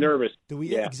clean-shaven. I'm nervous. Can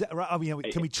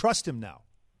we trust him now?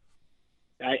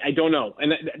 I don't know.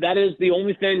 And that is the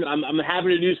only thing. I'm having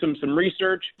to do some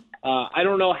research. I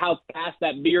don't know how fast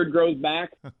that beard grows back,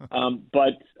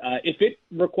 but if it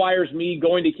requires me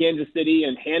going to Kansas City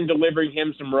and hand-delivering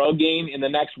him some Rogaine in the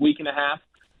next week and a half,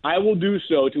 I will do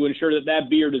so to ensure that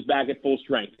beard is back at full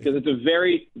strength, because it's a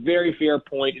very, very fair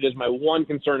point. It is my one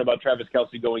concern about Travis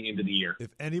Kelce going into the year.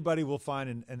 If anybody will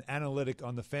find an analytic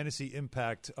on the fantasy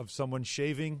impact of someone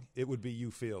shaving, it would be you,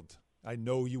 Field. I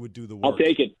know you would do the work. I'll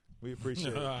take it. We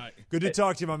appreciate it. Good to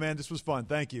talk to you, my man. This was fun.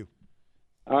 Thank you.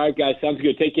 All right, guys. Sounds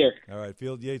good. Take care. All right.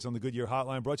 Field Yates on the Goodyear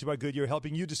Hotline, brought to you by Goodyear,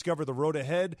 helping you discover the road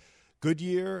ahead.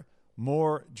 Goodyear,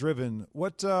 more driven.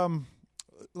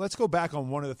 Let's go back on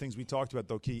one of the things we talked about,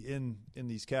 though, Key, in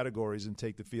these categories and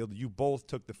take the field. You both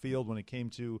took the field when it came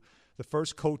to the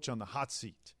first coach on the hot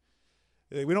seat.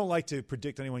 We don't like to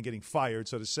predict anyone getting fired,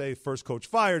 so to say first coach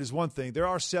fired is one thing. There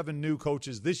are 7 new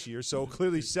coaches this year, so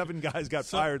clearly 7 guys got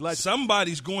fired.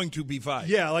 Somebody's going to be fired.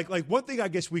 Yeah, like one thing I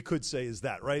guess we could say is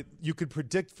that, right? You could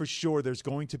predict for sure there's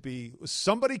going to be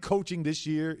somebody coaching this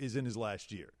year is in his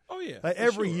last year. Oh, yeah.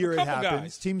 Every year it happens.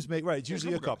 Guys. Teams make – right, it's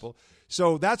usually a couple.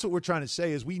 So that's what we're trying to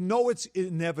say is we know it's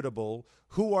inevitable.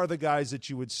 Who are the guys that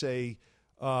you would say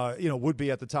would be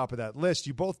at the top of that list.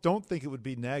 You both don't think it would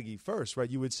be Nagy first, right?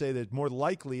 You would say that more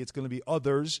likely it's going to be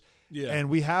others. Yeah. And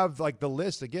we have like the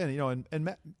list again,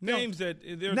 and names that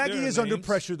Nagy is under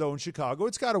pressure though in Chicago.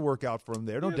 It's got to work out for him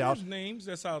there, no doubt. There's names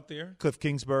that's out there. Cliff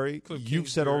Kingsbury. You've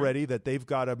said already that they've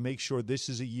got to make sure this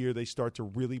is a year they start to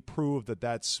really prove that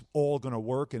that's all going to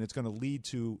work and it's going to lead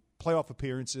to playoff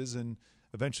appearances and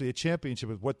eventually a championship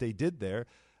with what they did there.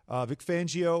 Vic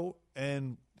Fangio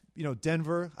and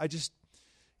Denver. I just.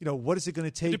 What is it going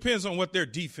to take? It depends on what their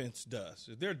defense does.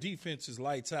 If their defense is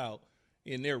lights out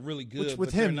and they're really good. Which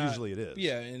with him, usually it is.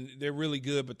 Yeah, and they're really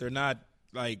good, but they're not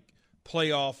like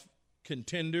playoff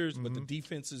contenders, but the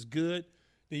defense is good,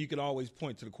 then you can always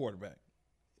point to the quarterback.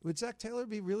 Would Zach Taylor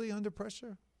be really under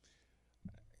pressure?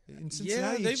 In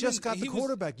Cincinnati, you just got the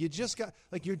quarterback. You're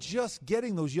just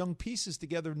getting those young pieces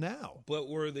together now. But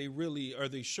are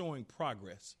they showing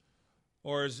progress?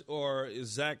 Or is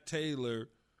Zach Taylor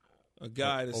 – a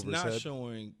guy that's not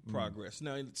showing progress?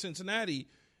 Now, in Cincinnati,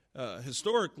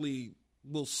 historically,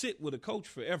 will sit with a coach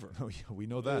forever. Oh, yeah, we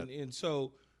know that. And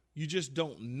so you just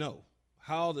don't know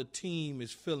how the team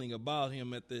is feeling about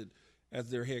him as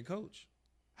their head coach.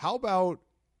 How about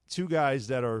two guys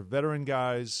that are veteran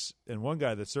guys and one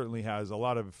guy that certainly has a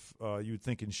lot of, you'd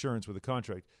think, insurance with a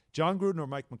contract? John Gruden or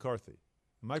Mike McCarthy?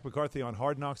 Mike McCarthy on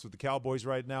Hard Knocks with the Cowboys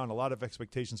right now and a lot of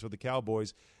expectations for the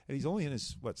Cowboys. And he's only in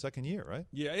his, second year, right?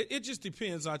 Yeah, it just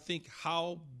depends, I think,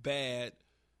 how bad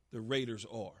the Raiders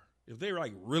are. If they're,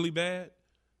 really bad,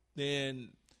 then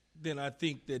I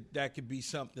think that could be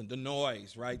something. The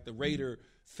noise, right? The Raider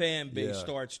fan base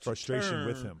starts to frustration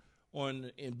with him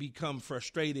and become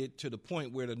frustrated to the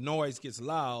point where the noise gets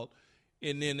loud,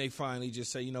 and then they finally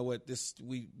just say, you know what,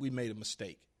 we made a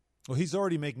mistake. Well, he's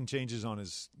already making changes on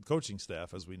his coaching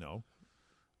staff, as we know,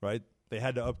 right? They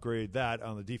had to upgrade that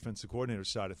on the defensive coordinator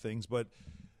side of things. But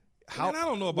I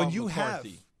don't know about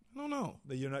McCarthy. I don't know.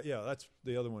 You're not. Yeah, that's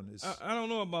the other one. I don't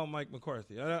know about Mike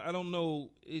McCarthy. I don't know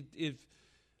if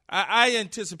I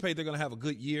anticipate they're going to have a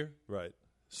good year. Right.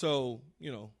 So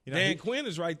Dan Quinn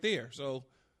is right there. So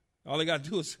all they got to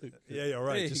do is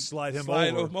just slide him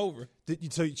over.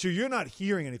 So you're not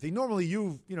hearing anything. Normally,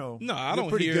 no, I don't. You're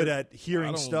pretty hear, good at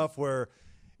hearing stuff where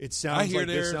it sounds. I hear like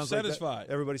they're this, sounds satisfied. Like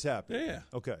that. Everybody's happy. Yeah.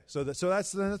 Okay. So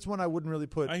that's one I wouldn't really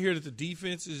put. I hear that the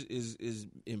defense is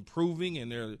improving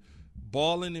and they're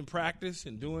balling in practice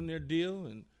and doing their deal,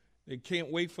 and they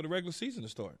can't wait for the regular season to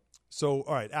start. So,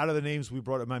 all right, out of the names we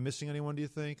brought, am I missing anyone, do you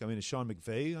think? I mean, is Sean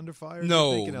McVay under fire?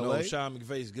 No, in LA? Sean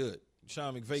McVay's good.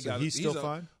 Sean McVay he's still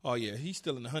fine? Oh, yeah, he's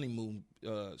still in the honeymoon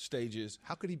stages.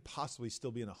 How could he possibly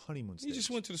still be in a honeymoon stage? He just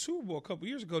went to the Super Bowl a couple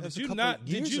years ago. Did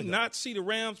you not see the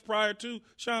Rams prior to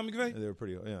Sean McVay? They were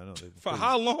pretty For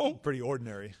how long? Pretty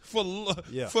ordinary. Forever.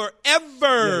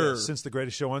 Yeah, since the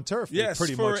greatest show on turf. Yes,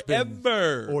 pretty forever. Much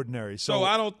been ordinary. So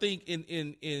I don't think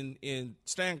in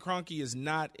Stan Kroenke is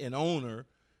not an owner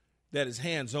that is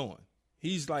hands-on.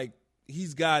 He's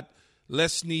got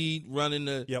Les Snead running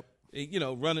the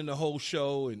running the whole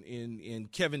show,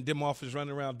 and Kevin Demoff is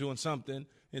running around doing something.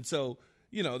 And so,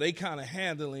 they kind of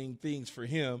handling things for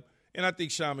him. And I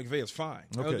think Sean McVay is fine.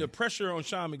 Okay. The pressure on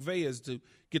Sean McVay is to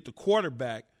get the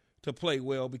quarterback to play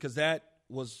well, because that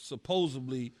was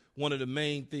supposedly one of the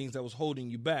main things that was holding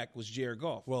you back was Jared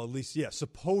Goff. Well, at least,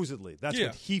 supposedly. That's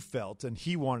what he felt, and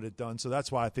he wanted it done. So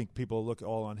that's why I think people look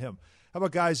all on him. How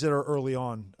about guys that are early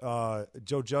on?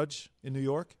 Joe Judge in New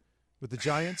York with the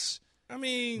Giants? I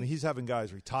mean, he's having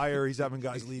guys retire. He's having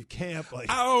guys leave camp.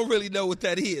 I don't really know what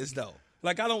that is, though.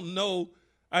 I don't know.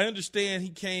 I understand he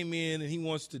came in and he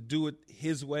wants to do it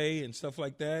his way and stuff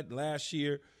like that. Last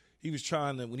year, he was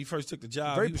trying to, when he first took the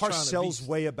job, very he was Parcells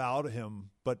way about him,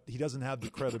 but he doesn't have the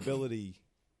credibility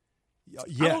yet.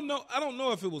 I don't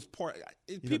know if it was part.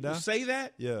 People say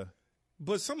that. Yeah.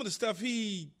 But some of the stuff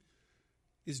he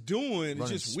is doing Running is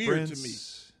just sprints. weird to me.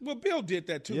 Well, Bill did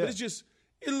that too, but it's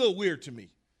a little weird to me.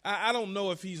 I don't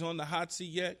know if he's on the hot seat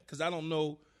yet, because I don't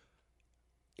know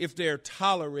if they're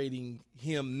tolerating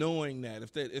him knowing that.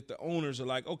 If the owners are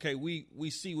like, okay, we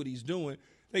see what he's doing.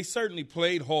 They certainly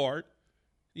played hard,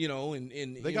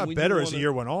 and they got better as the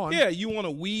year went on. Yeah, you want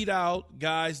to weed out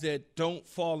guys that don't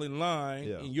fall in line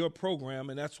in your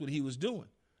program, and that's what he was doing.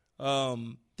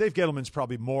 Dave Gettleman's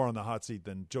probably more on the hot seat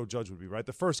than Joe Judge would be, right?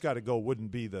 The first guy to go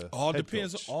wouldn't be the all head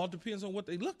depends. coach. All depends on what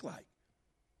they look like.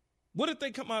 What if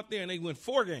they come out there and they win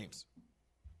 4 games,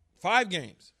 5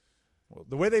 games? Well,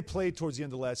 the way they played towards the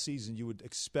end of last season, you would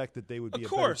expect that they would be a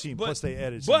better team. Plus, they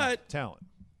added some talent.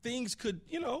 Things could,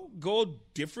 go a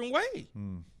different way.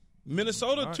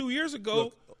 Minnesota 2 years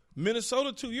ago.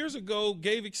 Minnesota 2 years ago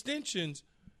gave extensions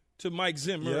to Mike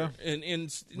Zimmer, and we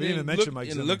didn't even mention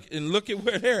Mike Zimmer. Look at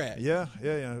where they're at. Yeah.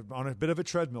 On a bit of a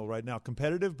treadmill right now.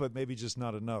 Competitive, but maybe just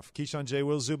not enough. Keyshawn, J.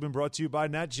 Will, Zubin, brought to you by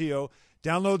Nat Geo.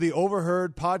 Download the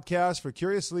Overheard podcast for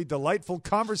curiously delightful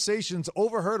conversations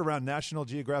overheard around National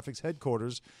Geographic's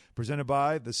headquarters, presented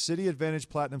by the City Advantage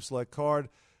Platinum Select card,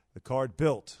 the card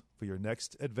built for your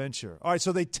next adventure. All right,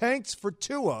 so they tanked for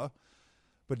Tua,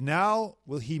 but now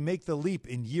will he make the leap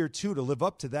in year 2 to live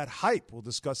up to that hype? We'll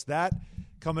discuss that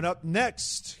coming up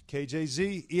next.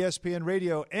 KJZ, ESPN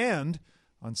Radio, and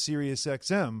on Sirius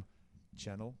XM,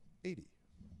 Channel 80.